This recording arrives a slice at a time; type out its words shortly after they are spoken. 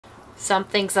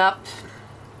Something's up.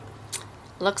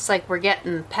 Looks like we're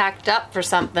getting packed up for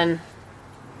something.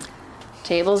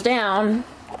 Table's down.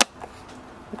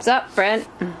 What's up, Brent?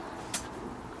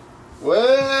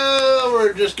 Well,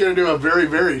 we're just going to do a very,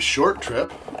 very short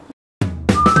trip.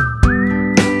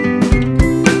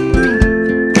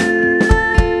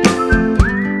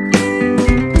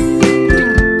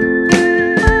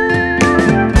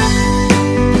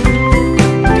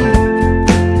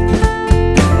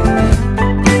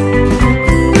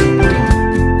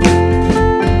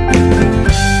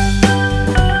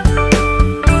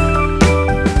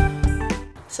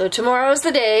 So tomorrow's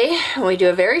the day when we do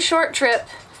a very short trip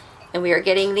and we are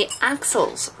getting the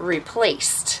axles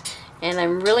replaced. And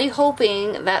I'm really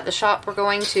hoping that the shop we're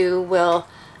going to will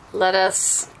let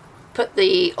us put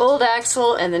the old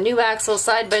axle and the new axle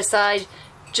side by side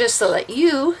just so that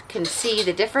you can see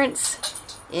the difference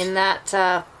in that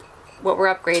what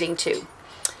we're upgrading to.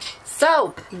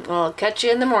 So, I'll catch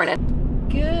you in the morning.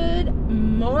 Good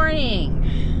morning.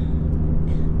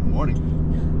 Morning.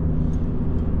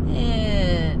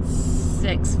 It's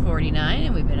 6:49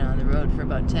 and we've been on the road for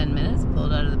about 10 minutes,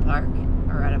 pulled out of the park,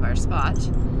 or out of our spot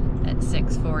at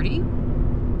 6:40.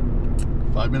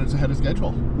 5 minutes ahead of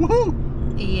schedule. Woohoo!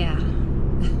 Yeah.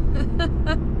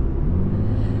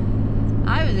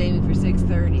 I was aiming for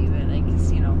 6:30, but I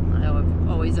guess, you know, I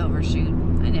always overshoot.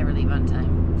 I never leave on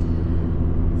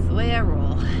time. It's the way I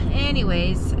roll.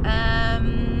 Anyways,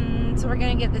 so we're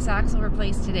gonna get this axle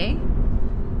replaced today.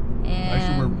 And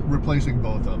actually, we're replacing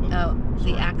both of them. Oh,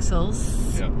 the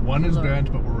axles. Yeah, one is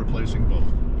bent, but we're replacing both.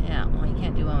 Yeah, well, you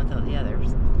can't do one without the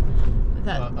others.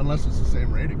 Unless it's the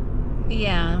same rating.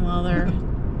 Yeah, well, they're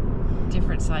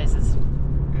different sizes.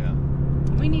 Yeah.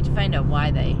 We need to find out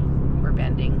why they were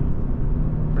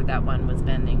bending, or that one was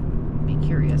bending. Be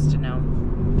curious to know.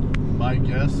 My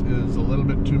guess is a little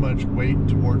bit too much weight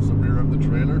towards the rear of the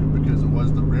trailer, because it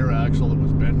was the rear axle that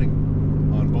was bending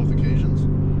on both occasions.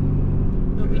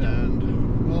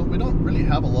 And, well, we don't really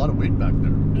have a lot of weight back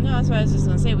there. No, that's what I was just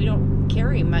going to say. We don't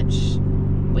carry much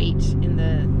weight in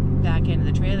the back end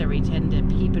of the trailer. We tend to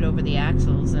keep it over the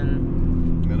axles.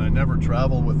 And I never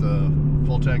travel with a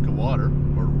full tank of water,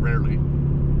 or rarely.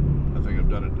 I think I've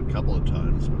done it a couple of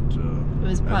times. But it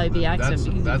was probably the accident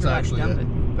because that's you forgot to dump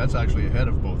it. That's actually ahead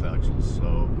of both axles.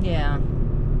 So yeah.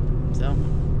 So,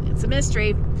 it's a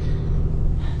mystery.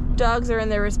 Dogs are in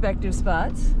their respective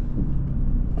spots.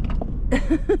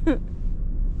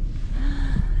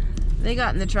 They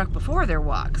got in the truck before their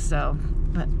walk, so,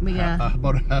 but we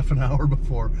about a half an hour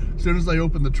before. As soon as I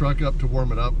opened the truck up to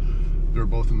warm it up, they were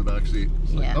both in the back seat.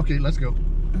 It's like, okay, let's go.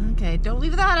 Okay, don't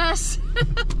leave without us.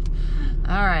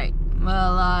 All right,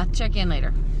 well, check in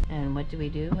later. And what do we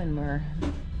do when we're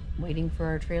waiting for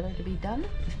our trailer to be done?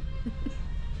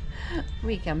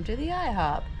 We come to the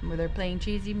IHOP where they're playing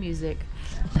cheesy music.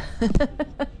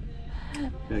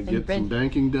 Yeah, get some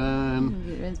banking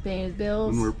done. Brent's paying his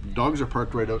bills. And dogs are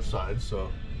parked right outside,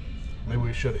 so maybe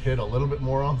we should hit a little bit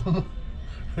more on them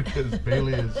because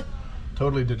Bailey is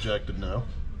totally dejected now.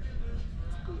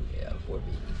 Yeah, poor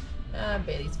baby.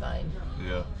 Bailey's fine.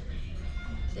 Yeah.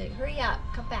 Say, hurry up,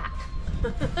 come back.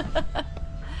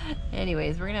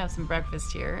 Anyways, we're gonna have some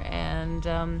breakfast here, and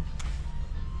then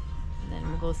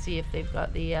we'll go see if they've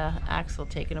got the axle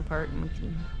taken apart, and we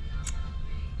can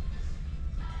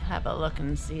have a look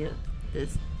and see the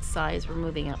size we're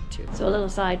moving up to. So a little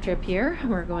side trip here.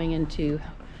 We're going into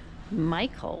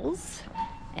Michael's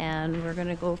and we're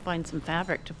gonna go find some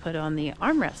fabric to put on the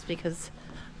armrest, because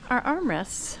our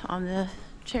armrests on the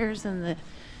chairs in the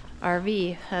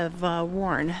RV have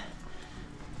worn.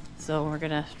 So we're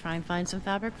gonna try and find some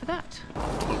fabric for that.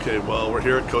 Okay, well, we're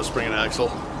here at Coast Spring and Axle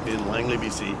in Langley,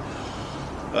 BC.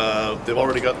 They've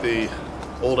already got the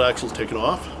old axles taken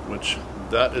off, which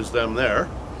that is them there.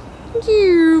 Thank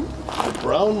you. The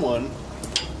brown one,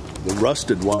 the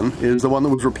rusted one, is the one that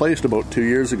was replaced about 2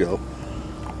 years ago.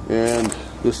 And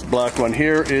this black one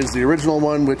here is the original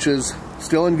one, which is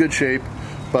still in good shape,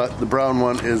 but the brown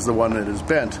one is the one that is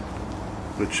bent,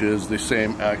 which is the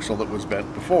same axle that was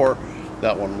bent before.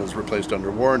 That one was replaced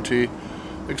under warranty.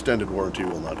 Extended warranty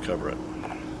will not cover it.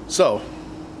 So,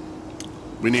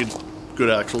 we need good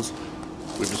axles.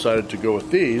 We've decided to go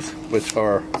with these, which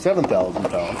are 7,000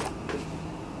 pounds.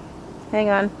 Hang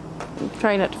on, I'm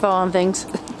trying not to fall on things.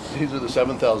 These are the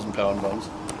 7,000 pound ones.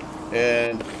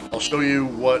 And I'll show you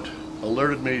what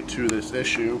alerted me to this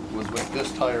issue was with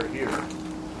this tire here.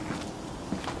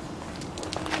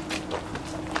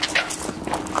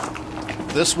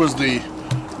 This was the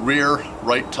rear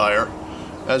right tire.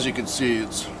 As you can see,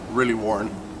 it's really worn.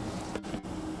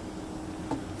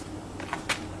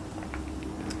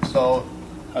 So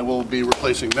I will be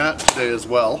replacing that today as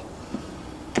well.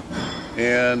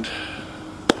 And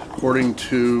according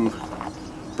to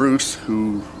Bruce,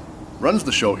 who runs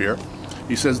the show here,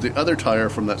 he says the other tire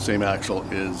from that same axle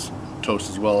is toast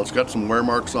as well. It's got some wear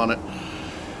marks on it.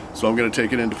 So I'm going to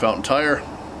take it into Fountain Tire,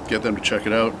 get them to check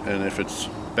it out, and if it's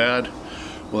bad,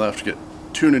 we'll have to get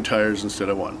 2 new tires instead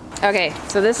of 1. Okay,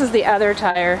 so this is the other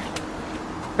tire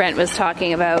Brent was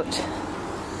talking about.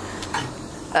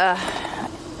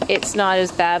 It's not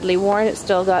as badly worn, it's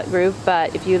still got groove,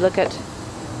 but if you look at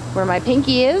where my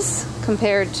pinky is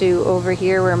compared to over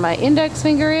here where my index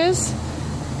finger is,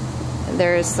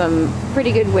 there's some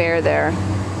pretty good wear there.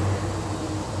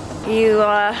 You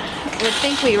would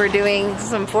think we were doing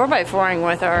some 4x4ing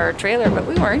with our trailer, but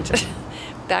we weren't.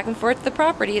 Back and forth to the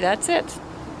property, that's it.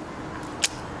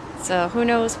 So who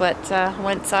knows what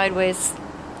went sideways.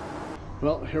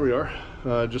 Well, here we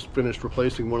are. Just finished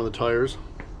replacing one of the tires.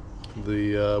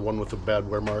 The one with the bad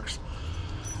wear marks.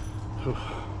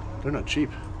 They're not cheap.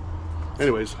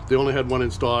 Anyways, they only had 1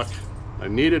 in stock. I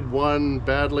needed 1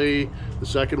 badly. The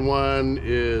second one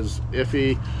is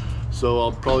iffy, so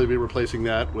I'll probably be replacing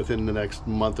that within the next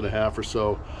month and a half or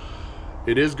so.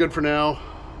 It is good for now,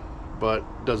 but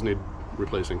does need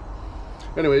replacing.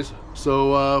 Anyways,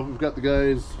 so we've got the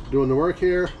guys doing the work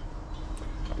here.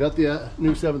 Got the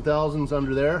new 7000s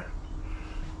under there,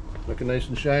 looking nice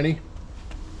and shiny.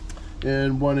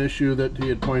 And one issue that he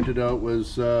had pointed out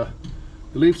was the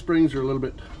leaf springs are a little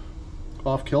bit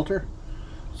off kilter.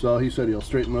 So he said he'll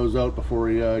straighten those out before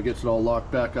he gets it all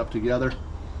locked back up together.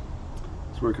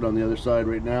 He's working on the other side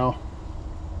right now.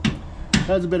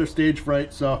 Has a bit of stage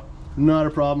fright, so not a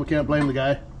problem. Can't blame the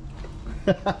guy.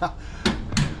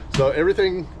 So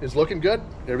everything is looking good.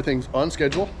 Everything's on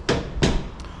schedule.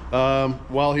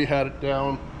 While he had it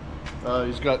down,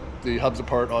 he's got the hubs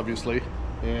apart, obviously,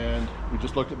 and we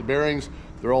just looked at the bearings.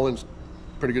 They're all in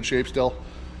pretty good shape still.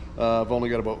 I've only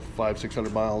got about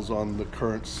 500-600 miles on the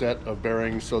current set of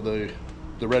bearings, so the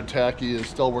red tacky is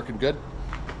still working good.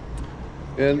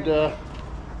 And I'm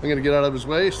going to get out of his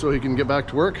way so he can get back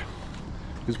to work.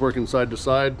 He's working side to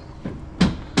side,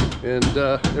 and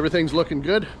everything's looking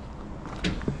good.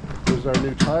 Here's our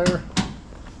new tire,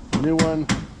 new one,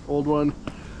 old one.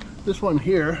 This one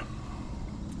here,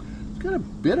 it's got a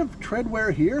bit of tread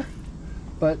wear here,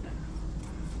 but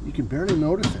you can barely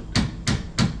notice it.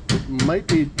 It might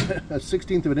be a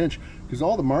 1/16 of an inch, because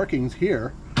all the markings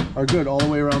here are good all the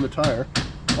way around the tire.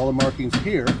 All the markings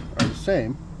here are the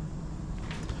same.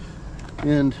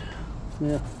 And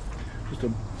yeah, just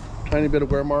a tiny bit of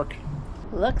wear mark.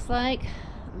 Looks like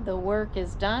the work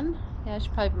is done. Yeah, I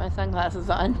should probably put my sunglasses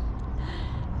on.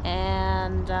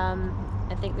 And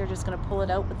I think they're just going to pull it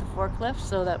out with the forklift,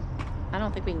 so that I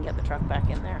don't think we can get the truck back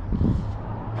in there.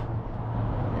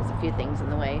 There's a few things in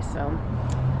the way, so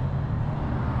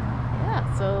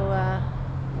yeah, so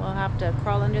we'll have to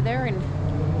crawl under there and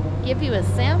give you a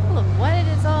sample of what it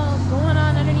is all going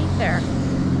on underneath there.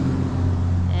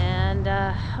 And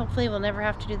hopefully we'll never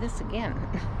have to do this again,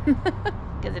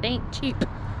 because it ain't cheap.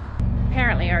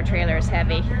 Apparently our trailer is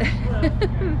heavy.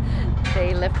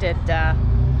 They lifted the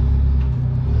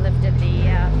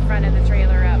front of the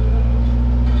trailer up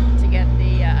to get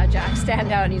the jack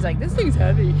stand out, and he's like, this thing's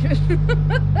heavy.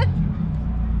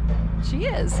 She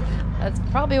is. That's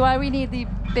probably why we need the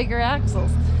bigger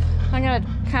axles. I'm gonna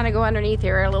kind of go underneath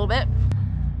here a little bit.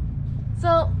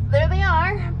 So there they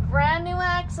are, brand new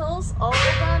axles, all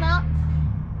done up.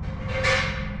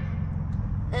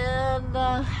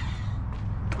 And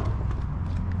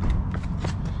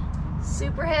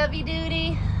super heavy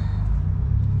duty.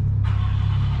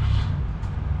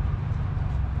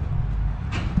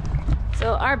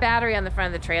 So our battery on the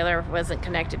front of the trailer wasn't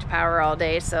connected to power all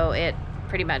day, so it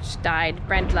pretty much died.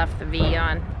 Brent left the V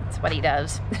on. It's what he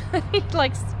does. He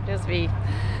likes just V,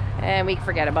 and we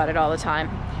forget about it all the time.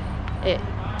 It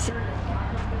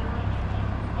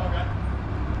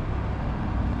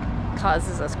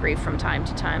causes us grief from time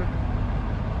to time.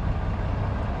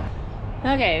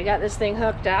 Okay, we got this thing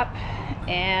hooked up,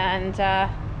 and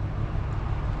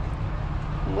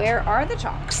where are the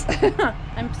chocks?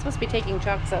 I'm supposed to be taking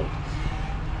chocks out.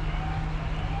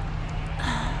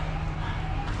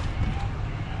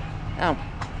 Oh.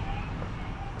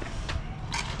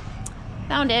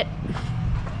 Found it.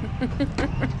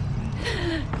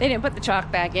 They didn't put the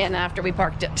chalk back in after we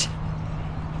parked it.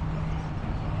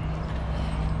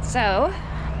 So,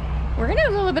 we're gonna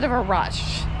have a little bit of a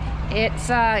rush. It's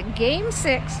game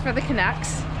 6 for the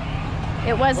Canucks.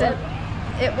 It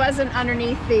wasn't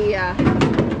underneath the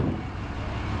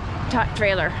top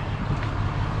trailer.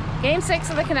 Game 6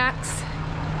 of the Canucks.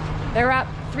 They're up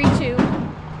 3-2.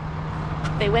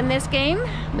 They win this game,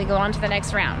 we go on to the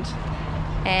next round.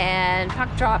 and puck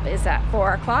drop is at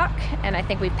 4 o'clock, and I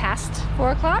think we passed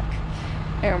 4 o'clock,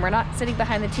 and we're not sitting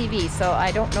behind the TV, so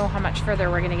I don't know how much further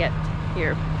we're gonna get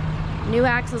here. New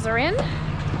axles are in.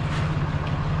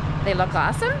 They look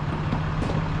awesome,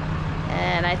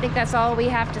 and I think that's all we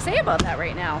have to say about that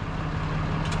right now.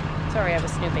 Sorry, I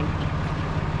was snooping.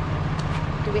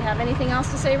 Do we have anything else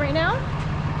to say right now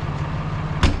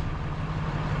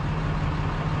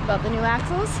about the new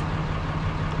axles?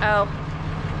 Oh,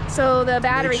 so the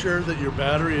battery. Make sure that your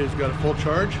battery has got a full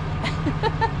charge.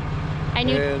 And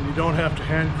you don't have to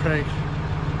hand crank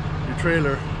your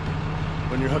trailer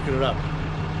when you're hooking it up.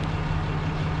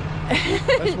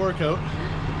 That's workout.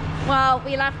 Well,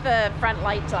 we left the front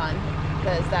lights on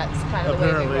because that's kind of the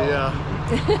way we roll.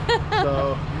 Yeah.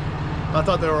 So I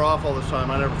thought they were off all this time.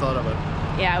 I never thought of it.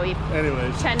 Yeah, we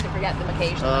anyways tend to forget them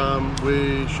occasionally.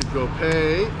 We should go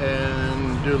pay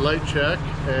and do a light check,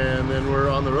 and then we're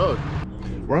on the road.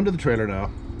 We're under the trailer now.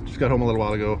 Just got home a little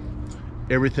while ago.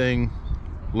 Everything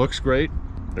looks great.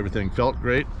 Everything felt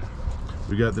great.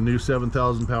 We got the new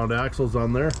 7,000 pound axles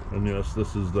on there, and yes,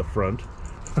 this is the front.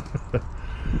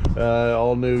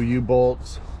 All new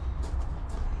U-bolts.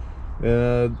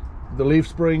 The leaf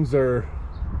springs are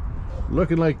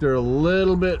looking like they're a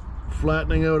little bit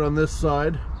flattening out on this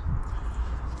side.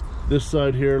 This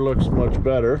side here looks much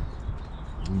better,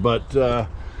 but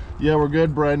yeah, we're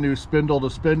good. Brand new spindle to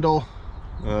spindle,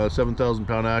 7,000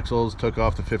 pound axles. Took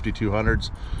off the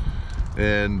 5200s,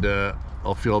 and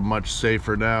I'll feel much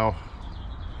safer now.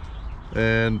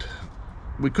 And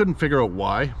we couldn't figure out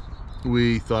why.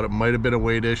 We thought it might have been a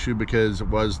weight issue because it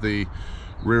was the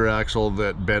rear axle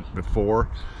that bent before,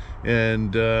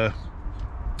 and the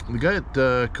guy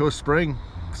at Coast Spring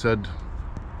said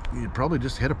you probably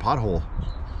just hit a pothole.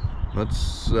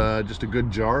 That's just a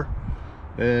good jar,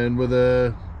 and with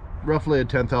a roughly a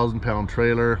 10,000 pound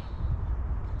trailer,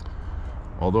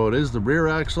 although it is the rear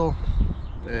axle,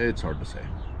 it's hard to say.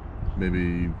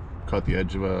 Maybe caught the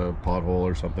edge of a pothole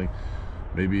or something,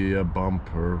 maybe a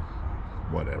bump or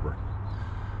whatever.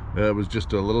 It was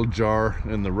just a little jar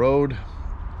in the road,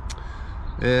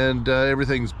 and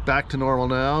everything's back to normal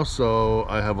now, so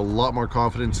I have a lot more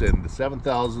confidence in the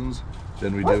 7,000s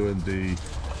than we do in the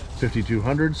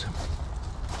 5200s.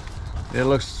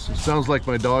 It sounds like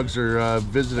my dogs are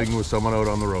visiting with someone out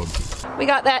on the road. We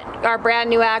got our brand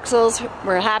new axles.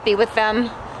 We're happy with them.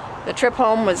 The trip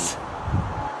home was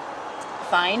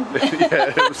fine.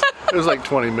 Yeah, it was like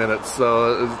 20 minutes,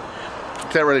 so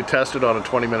can't really test it on a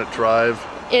 20-minute drive.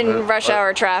 In rush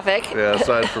hour traffic. Yeah,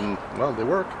 aside from, well, they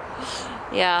work.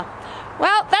 Yeah.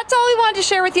 Well, that's all we wanted to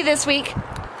share with you this week.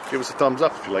 Give us a thumbs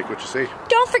up if you like what you see.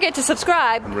 Don't forget to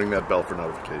subscribe. And ring that bell for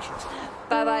notifications.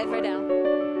 Bye-bye for now.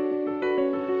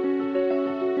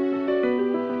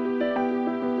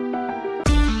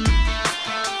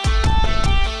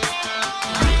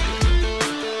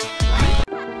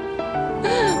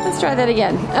 Let's try that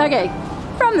again. Okay,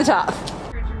 from the top.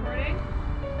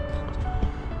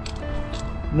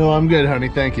 No, I'm good, honey.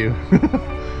 Thank you.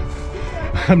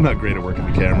 I'm not great at working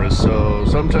the cameras, so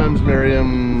sometimes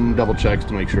Miriam double checks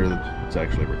to make sure that it's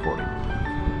actually recording.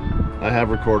 I have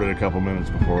recorded a couple minutes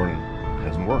before and it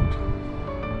hasn't worked.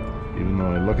 Even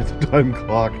though I look at the time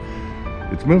clock,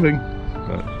 it's moving,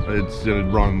 but it's in a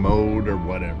wrong mode or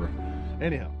whatever.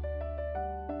 Anyhow.